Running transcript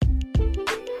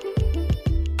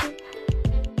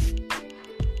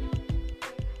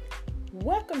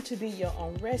Welcome to Be Your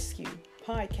Own Rescue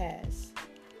podcast.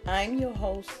 I'm your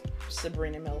host,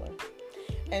 Sabrina Miller,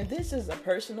 and this is a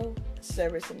personal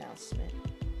service announcement.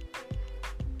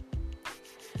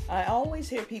 I always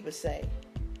hear people say,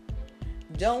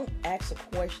 don't ask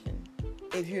a question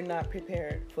if you're not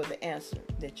prepared for the answer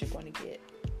that you're going to get.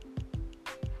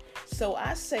 So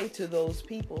I say to those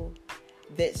people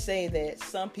that say that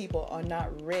some people are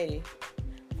not ready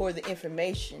for the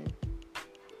information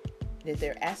that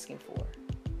they're asking for.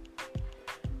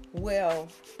 Well,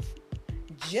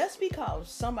 just because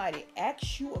somebody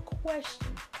asks you a question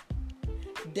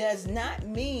does not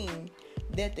mean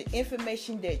that the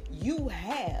information that you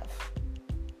have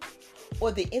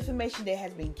or the information that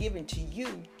has been given to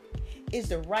you is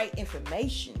the right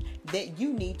information that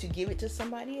you need to give it to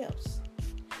somebody else.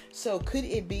 So could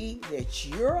it be that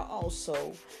you're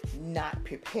also not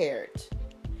prepared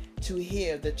to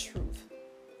hear the truth?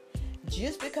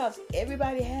 Just because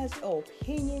everybody has an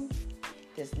opinion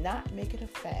does not make it a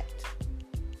fact.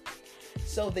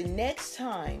 So the next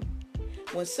time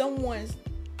when someone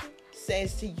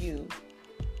says to you,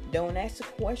 don't ask a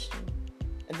question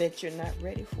that you're not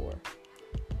ready for,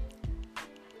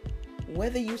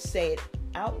 whether you say it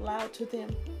out loud to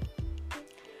them,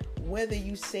 whether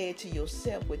you say it to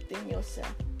yourself within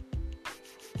yourself,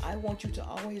 I want you to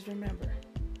always remember,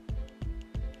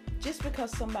 just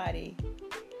because somebody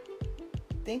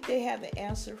think they have the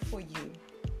answer for you,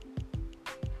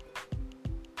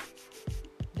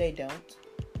 they don't.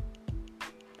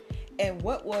 And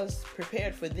what was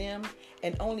prepared for them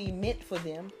and only meant for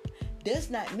them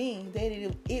does not mean that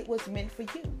it was meant for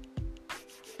you.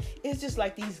 It's just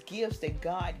like these gifts that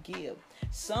God gives.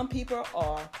 Some people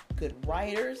are good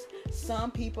writers. Some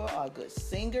people are good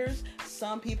singers.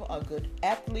 Some people are good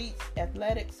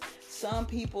athletics. Some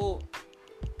people,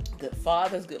 good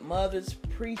fathers, good mothers,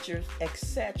 preachers,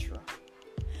 etc.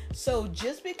 So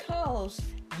just because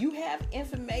you have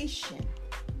information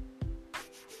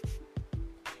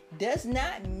does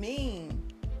not mean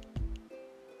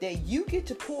that you get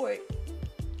to pour it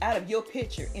out of your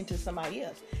pitcher into somebody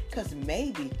else. Because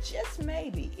maybe, just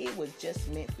maybe, it was just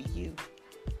meant for you.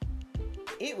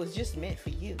 It was just meant for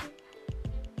you.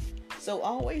 So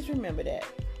always remember that.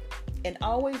 And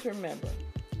always remember,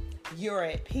 you're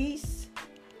at peace.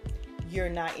 You're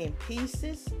not in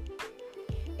pieces.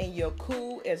 And you're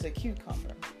cool as a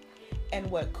cucumber. And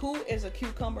what cool as a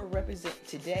cucumber represents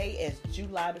today as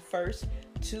July the 1st,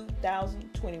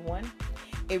 2021,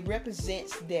 it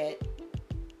represents that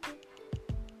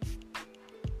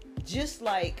just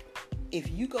like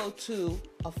if you go to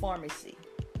a pharmacy,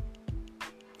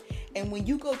 and when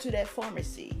you go to that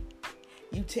pharmacy,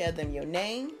 you tell them your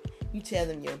name, you tell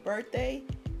them your birthday,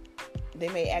 they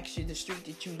may ask you the street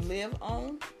that you live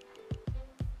on,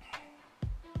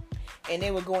 and they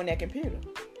will go in that computer.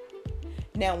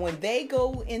 Now, when they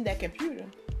go in that computer,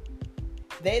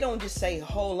 they don't just say,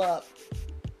 hold up,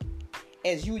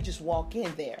 as you just walk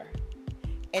in there.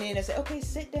 And then they say, okay,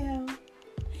 sit down.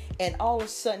 And all of a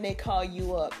sudden they call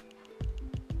you up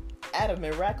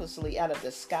miraculously out of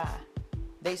the sky.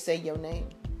 They say your name.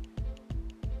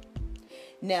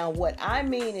 Now, what I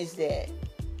mean is that,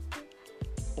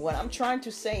 what I'm trying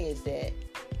to say is that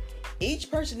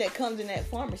each person that comes in that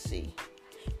pharmacy,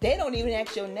 they don't even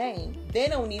ask your name. They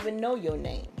don't even know your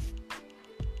name.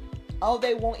 All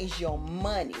they want is your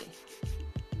money.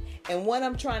 And what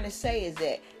I'm trying to say is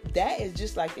that is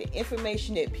just like the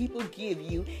information that people give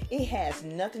you. It has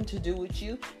nothing to do with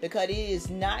you because it is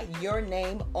not your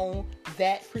name on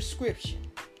that prescription.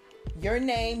 Your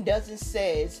name doesn't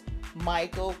says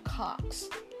Michael Cox.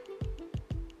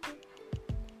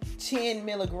 10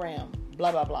 milligram,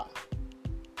 blah, blah, blah.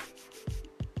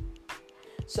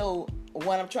 So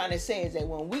what I'm trying to say is that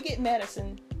when we get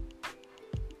medicine,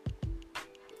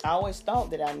 I always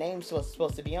thought that our names was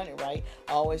supposed to be on it, right?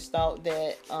 I always thought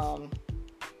that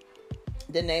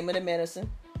the name of the medicine,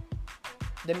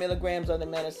 the milligrams of the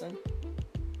medicine,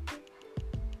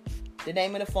 the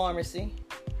name of the pharmacy,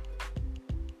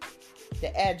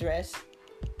 the address,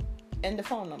 and the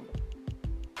phone number.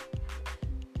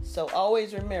 So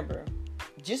always remember,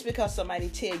 just because somebody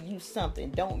tell you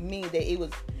something don't mean that it was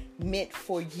meant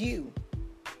for you.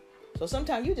 So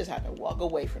sometimes you just have to walk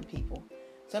away from people.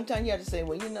 Sometimes you have to say,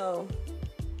 well,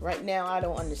 right now I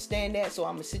don't understand that, so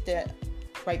I'm going to sit there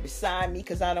right beside me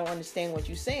because I don't understand what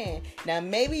you're saying. Now,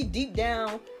 maybe deep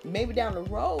down, down the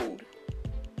road,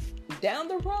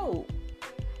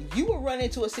 you will run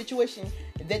into a situation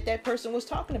that person was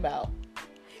talking about.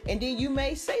 And then you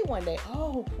may say one day,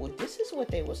 oh, well, this is what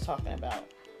they was talking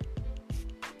about.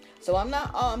 So I'm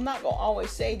not going to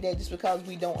always say that just because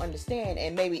we don't understand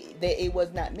and maybe that it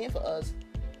was not meant for us,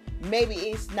 maybe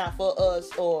it's not for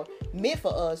us or meant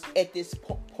for us at this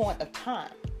point of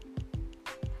time.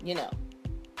 You know.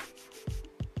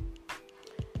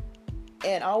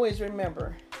 And always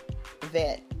remember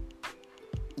that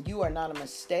you are not a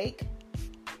mistake.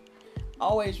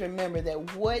 Always remember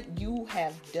that what you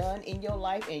have done in your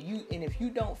life, and if you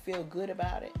don't feel good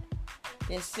about it,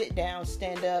 then sit down,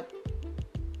 stand up,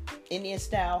 Indian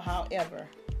style, however.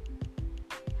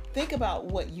 Think about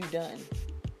what you done.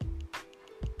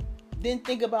 Then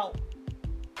think about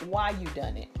why you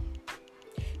done it.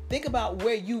 Think about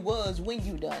where you was when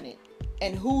you done it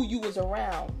and who you was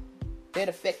around that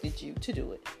affected you to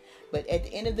do it. But at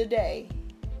the end of the day,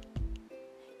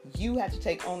 you have to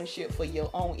take ownership for your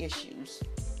own issues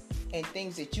and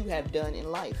things that you have done in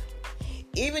life.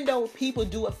 Even though people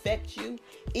do affect you,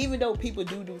 even though people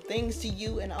do things to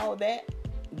you and all that,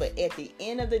 but at the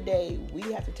end of the day, we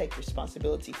have to take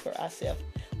responsibility for ourselves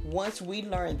once we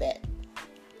learn that.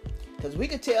 Because we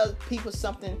could tell people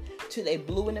something till they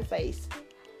blue in the face,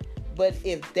 but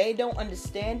if they don't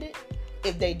understand it,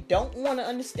 if they don't want to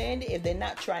understand it, if they're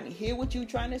not trying to hear what you're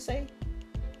trying to say,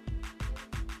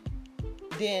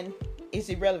 then it's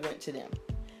irrelevant to them.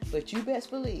 But you best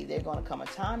believe there's going to come a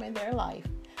time in their life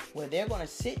where they're going to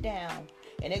sit down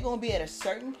and they're going to be at a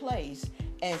certain place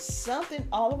and something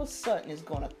all of a sudden is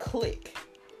going to click.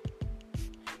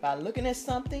 By looking at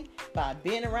something, by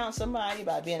being around somebody,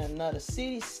 by being in another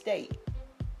city, state,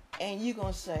 and you're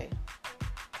going to say,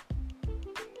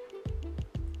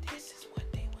 this is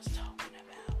what they was talking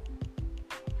about.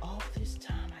 All this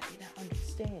time I did not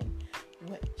understand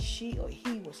what she or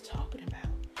he was talking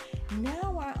about.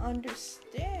 Now I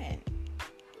understand.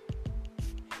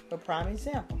 For prime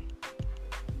example,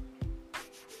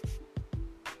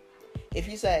 if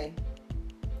you say,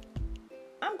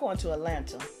 I'm going to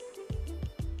Atlanta,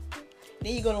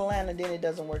 then you go to Atlanta, then it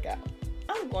doesn't work out.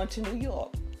 I'm going to New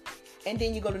York, and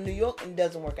then you go to New York and it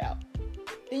doesn't work out.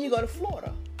 Then you go to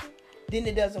Florida, then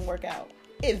it doesn't work out.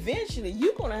 Eventually,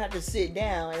 you're going to have to sit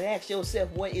down and ask yourself,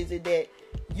 what is it that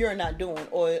you're not doing,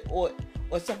 or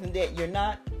something that you're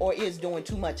not or is doing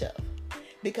too much of.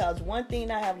 Because one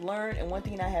thing I have learned and one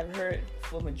thing I have heard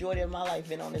for the majority of my life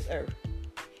being on this earth,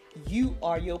 you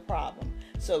are your problem.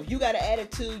 So if you got an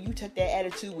attitude, you take that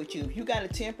attitude with you. If you got a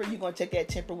temper, you're going to take that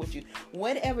temper with you.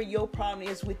 Whatever your problem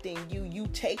is within you, you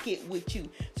take it with you.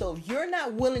 So if you're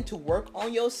not willing to work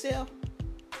on yourself,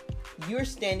 you're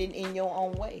standing in your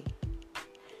own way.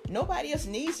 Nobody else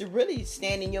needs to really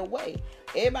stand in your way.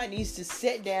 Everybody needs to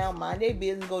sit down, mind their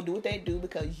business, go do what they do,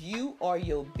 because you are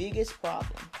your biggest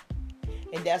problem.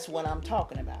 And that's what I'm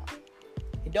talking about.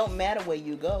 It don't matter where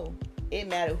you go. It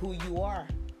matters who you are.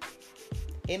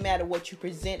 It matters what you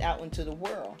present out into the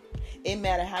world. It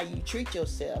matters how you treat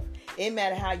yourself. It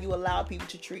matters how you allow people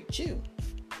to treat you.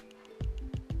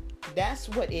 That's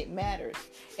what it matters.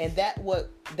 And that's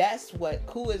what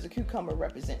Cool as a Cucumber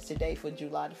represents today for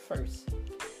July the 1st.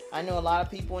 I know a lot of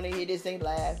people when they hear this, they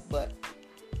laugh, but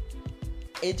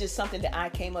it's just something that I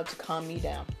came up to calm me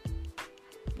down.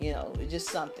 You know, it's just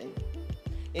something.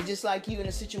 It's just like you in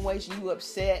a situation, you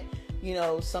upset, you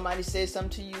know, somebody said something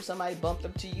to you, somebody bumped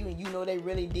up to you, and you know they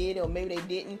really did, or maybe they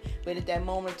didn't, but at that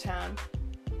moment in time,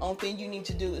 only thing you need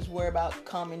to do is worry about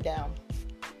calming down.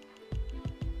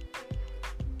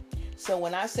 So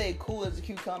when I say cool as a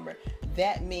cucumber,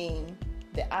 that means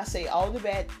that I say all the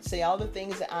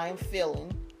things that I am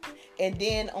feeling, and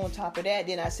then on top of that,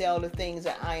 then I say all the things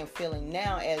that I am feeling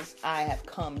now as I have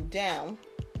calmed down.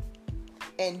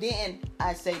 And then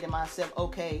I say to myself,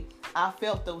 okay, I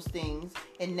felt those things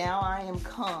and now I am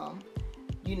calm.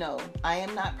 You know, I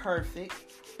am not perfect.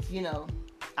 You know,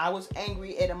 I was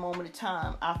angry at a moment of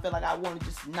time. I felt like I wanted to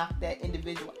just knock that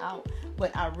individual out.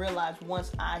 But I realized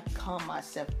once I calm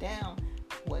myself down,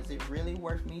 was it really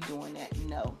worth me doing that?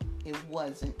 No, it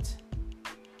wasn't.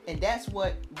 And that's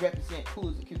what represents cool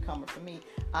as a cucumber for me.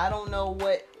 I don't know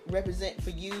what represent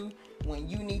for you when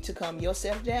you need to calm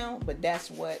yourself down, but that's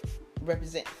what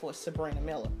represent for Sabrina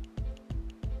Miller.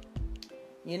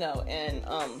 You know, and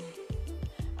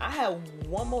I have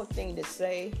one more thing to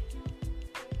say,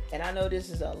 and I know this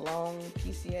is a long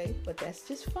PCA, but that's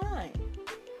just fine.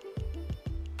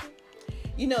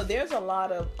 You know, there's a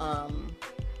lot of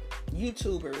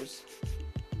YouTubers.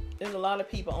 There's a lot of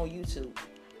people on YouTube.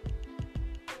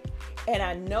 And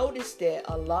I noticed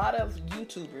that a lot of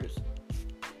YouTubers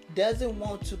doesn't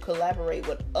want to collaborate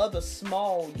with other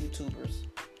small YouTubers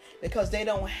because they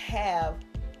don't have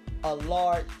a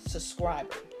large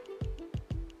subscriber.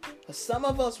 But some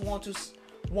of us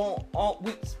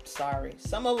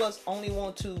some of us only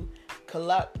want to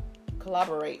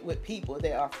collaborate with people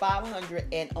that are 500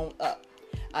 and on up.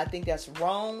 I think that's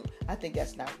wrong. I think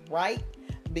that's not right.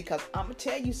 Because I'm going to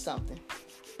tell you something.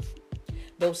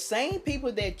 Those same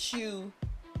people that you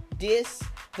diss,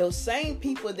 those same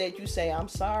people that you say, I'm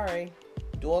sorry,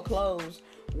 door closed,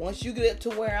 once you get up to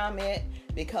where I'm at,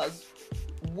 because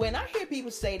when I hear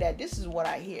people say that, this is what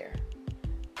I hear.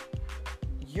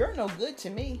 You're no good to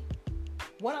me.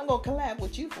 What I'm going to collab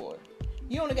with you for?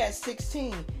 You only got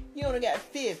 16. You only got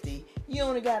 50. You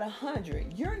only got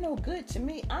 100. You're no good to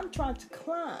me. I'm trying to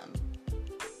climb.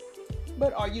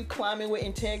 But are you climbing with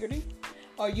integrity?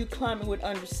 Are you climbing with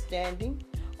understanding?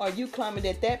 Are you climbing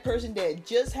that person that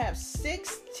just have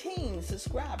 16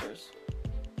 subscribers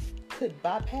could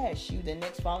bypass you the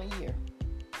next following year?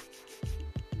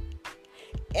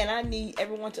 And I need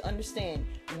everyone to understand,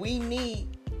 we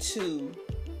need to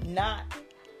not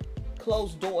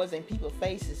close doors in people's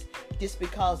faces just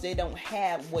because they don't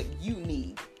have what you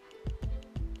need.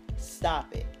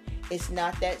 Stop it. It's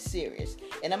not that serious.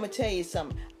 And I'm going to tell you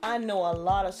something. I know a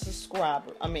lot of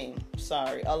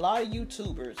a lot of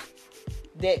YouTubers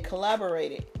that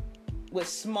collaborated with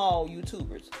small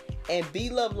YouTubers. And Be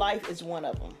Love Life is one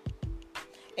of them.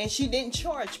 And she didn't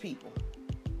charge people.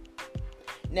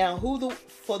 Now,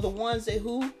 for the ones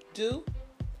who do,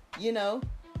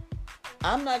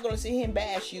 I'm not going to sit here and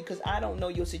bash you because I don't know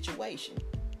your situation.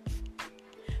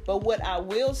 But what I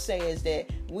will say is that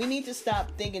we need to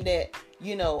stop thinking that,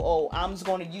 I'm just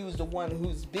going to use the one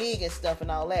who's big and stuff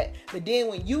and all that. But then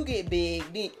when you get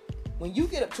big, when you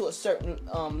get up to a certain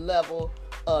level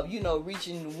of,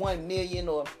 reaching 1 million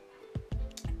or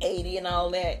 80 and all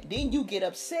that, then you get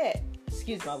upset.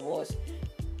 Excuse my voice.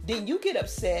 Then you get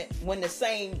upset when the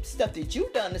same stuff that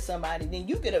you've done to somebody, then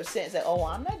you get upset and say, oh,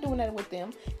 I'm not doing that with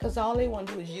them because all they want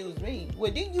to do is use me.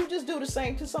 Well, didn't you just do the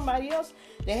same to somebody else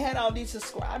that had all these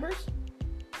subscribers?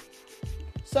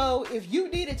 So if you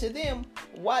did it to them,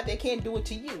 why they can't do it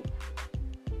to you?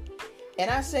 And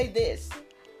I say this,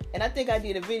 and I think I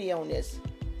did a video on this,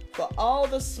 for all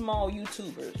the small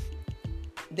YouTubers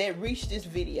that reach this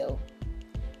video,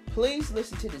 please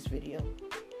listen to this video.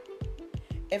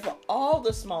 And for all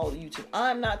the small YouTube,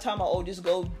 I'm not talking about, just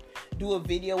go do a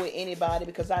video with anybody,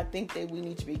 because I think that we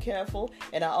need to be careful.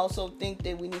 And I also think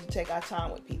that we need to take our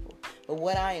time with people. But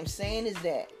what I am saying is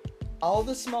that all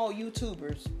the small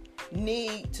YouTubers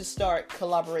need to start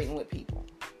collaborating with people.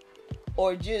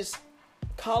 Or just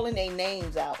calling their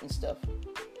names out and stuff.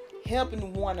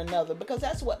 Helping one another, because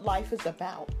that's what life is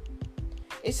about.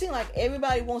 It seems like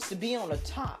everybody wants to be on the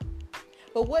top.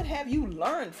 But what have you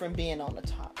learned from being on the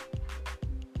top?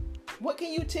 What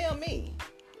can you tell me?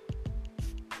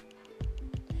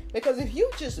 Because if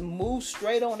you just move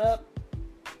straight on up,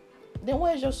 then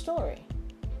where's your story?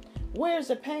 Where's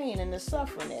the pain and the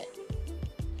suffering at?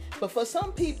 But for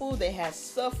some people that have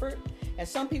suffered, and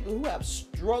some people who have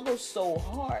struggled so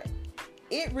hard,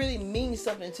 it really means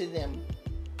something to them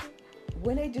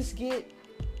when they just get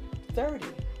 30,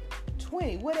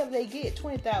 20, whatever they get,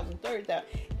 20,000, 30,000.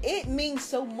 It means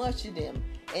so much to them.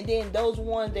 And then those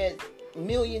ones that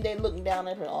million, they looking down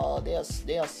at her, oh,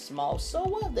 they're small. So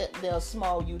what? They're a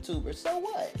small YouTuber. So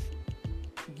what?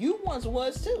 You once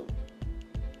was too.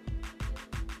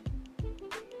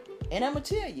 And I'm going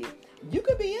to tell you, you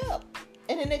could be up.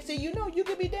 And the next thing you know, you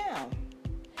could be down.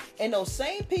 And those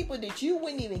same people that you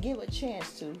wouldn't even give a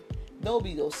chance to, they'll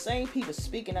be those same people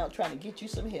speaking out trying to get you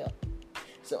some help.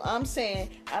 So I'm saying,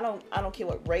 I don't care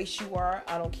what race you are.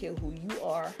 I don't care who you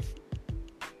are.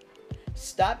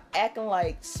 Stop acting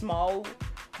like small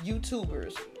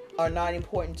YouTubers are not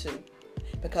important too.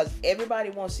 Because everybody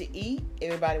wants to eat,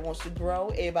 everybody wants to grow,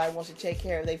 everybody wants to take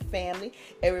care of their family,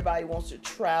 everybody wants to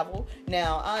travel.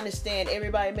 Now, I understand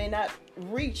everybody may not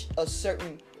reach a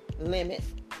certain limit,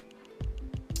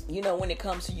 when it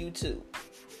comes to YouTube.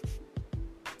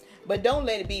 But don't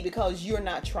let it be because you're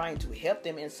not trying to help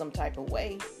them in some type of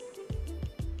way.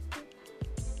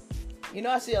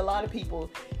 I see a lot of people,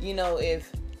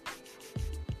 if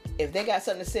they got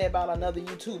something to say about another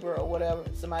YouTuber or whatever,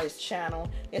 somebody's channel,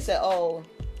 they say, oh,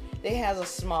 they has a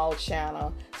small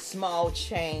channel, small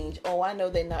change. Oh, I know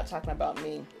they're not talking about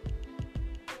me.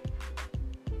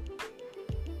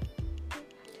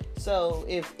 So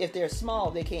if they're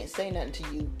small, they can't say nothing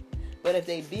to you. But if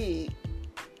they big,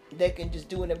 they can just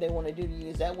do whatever they want to do to you.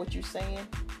 Is that what you're saying?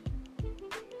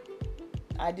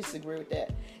 I disagree with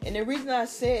that. And the reason I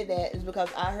said that is because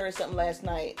I heard something last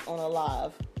night on a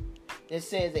live. It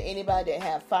says that anybody that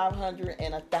have 500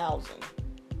 and 1,000.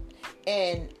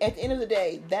 And at the end of the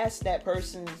day, that's that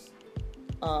person's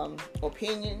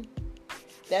opinion.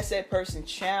 That's that person's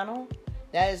channel.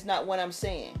 That is not what I'm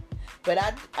saying. But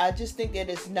I just think that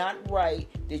it's not right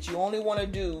that you only want to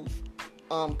do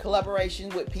collaboration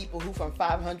with people who from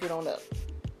 500 on up.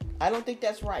 I don't think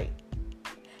that's right.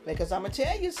 Because I'm going to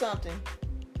tell you something.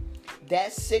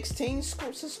 That 16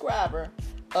 subscriber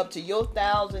up to your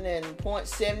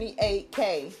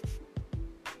 1,000.78K,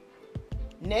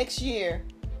 next year,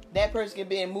 that person can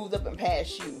be moved up and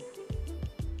past you.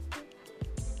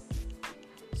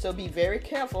 So be very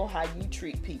careful how you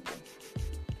treat people.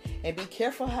 And be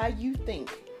careful how you think.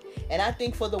 And I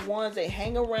think for the ones that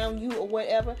hang around you or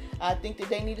whatever, I think that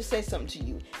they need to say something to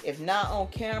you. If not on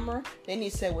camera, they need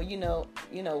to say, well, you know,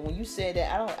 when you said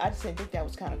that, I just didn't think that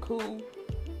was kind of cool.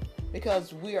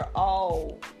 Because we are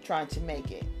all trying to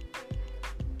make it.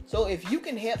 So if you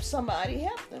can help somebody,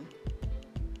 help them.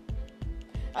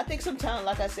 I think sometimes,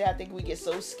 like I said, I think we get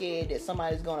so scared that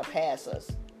somebody's going to pass us.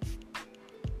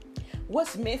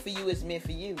 What's meant for you is meant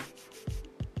for you.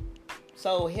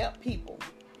 So help people.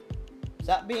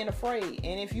 Stop being afraid.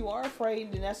 And if you are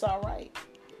afraid, then that's all right.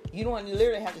 You don't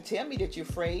literally have to tell me that you're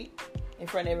afraid in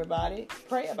front of everybody.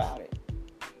 Pray about it.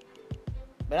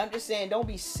 But I'm just saying, don't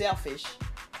be selfish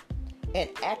and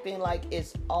acting like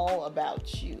it's all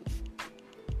about you.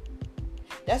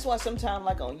 That's why sometimes,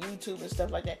 like on YouTube and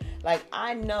stuff like that, like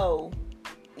I know,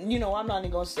 I'm not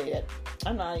even going to say that.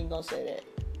 I'm going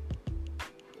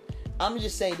to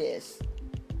just say this.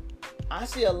 I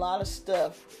see a lot of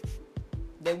stuff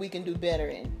that we can do better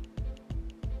in.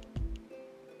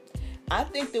 I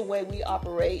think the way we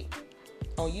operate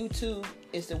on YouTube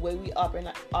is the way we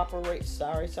operate.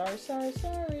 Sorry.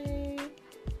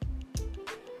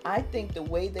 I think the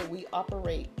way that we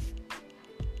operate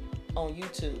on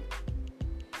YouTube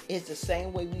is the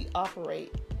same way we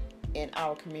operate in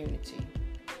our community.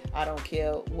 I don't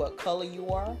care what color you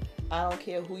are. I don't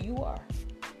care who you are.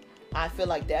 I feel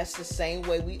like that's the same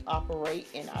way we operate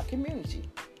in our community.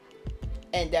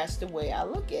 And that's the way I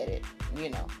look at it,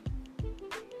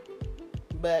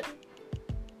 But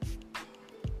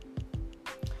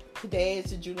today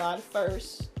is July the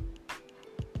 1st.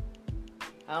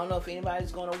 I don't know if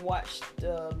anybody's going to watch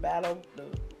the battle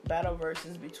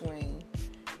verses between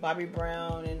Bobby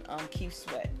Brown and Keith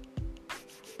Sweat.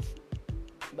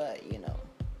 But,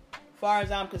 as far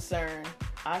as I'm concerned,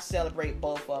 I celebrate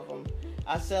both of them.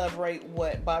 I celebrate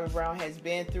what Bobby Brown has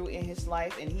been through in his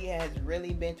life, and he has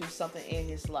really been through something in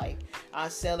his life. I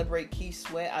celebrate Keith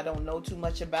Sweat. I don't know too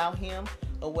much about him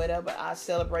or whatever. I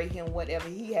celebrate him, whatever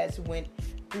he has went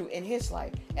through in his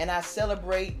life. And I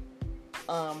celebrate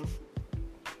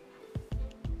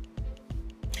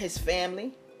his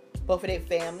family, both of their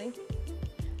family.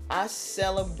 I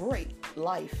celebrate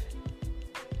life.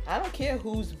 I don't care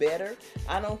who's better.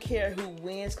 I don't care who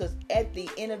wins, because at the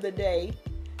end of the day,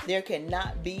 there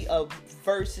cannot be a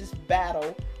versus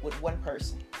battle with one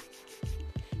person.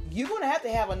 You're going to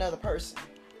have another person.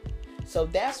 So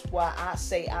that's why I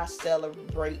say I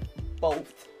celebrate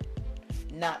both,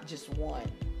 not just one.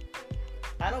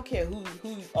 I don't care who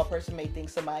a person may think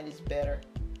somebody's better.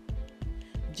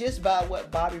 Just by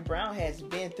what Bobby Brown has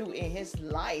been through in his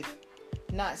life,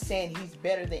 not saying he's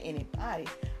better than anybody,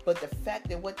 but the fact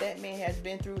that what that man has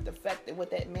been through, the fact that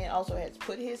what that man also has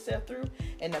put himself through,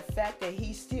 and the fact that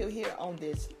he's still here on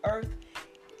this earth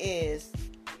is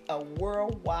a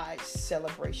worldwide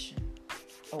celebration.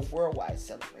 A worldwide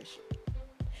celebration.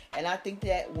 And I think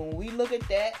that when we look at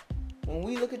that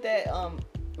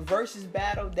versus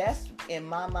battle, that's in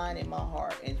my mind, in my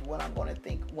heart, is what I'm going to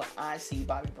think when I see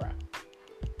Bobby Brown.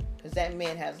 Because that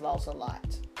man has lost a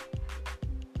lot.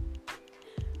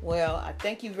 Well, I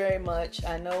thank you very much.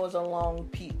 I know it's a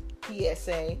long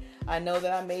PSA. I know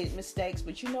that I made mistakes,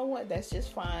 but you know what? That's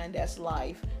just fine. That's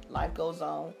life. Life goes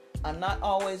on. I'm not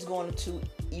always going to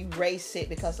erase it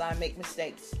because I make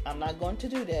mistakes. I'm not going to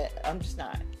do that. I'm just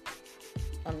not.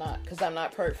 I'm not, because I'm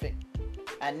not perfect.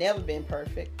 I've never been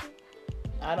perfect.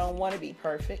 I don't want to be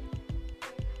perfect.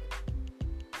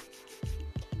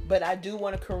 But I do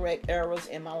want to correct errors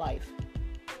in my life.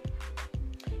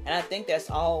 And I think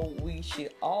that's all we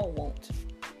should all want,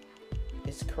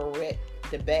 is correct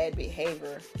the bad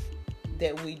behavior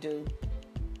that we do,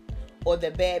 or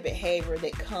the bad behavior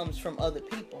that comes from other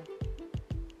people.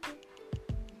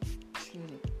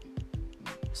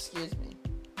 Excuse me.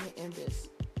 Let me end this.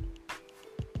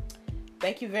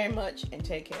 Thank you very much and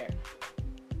take care.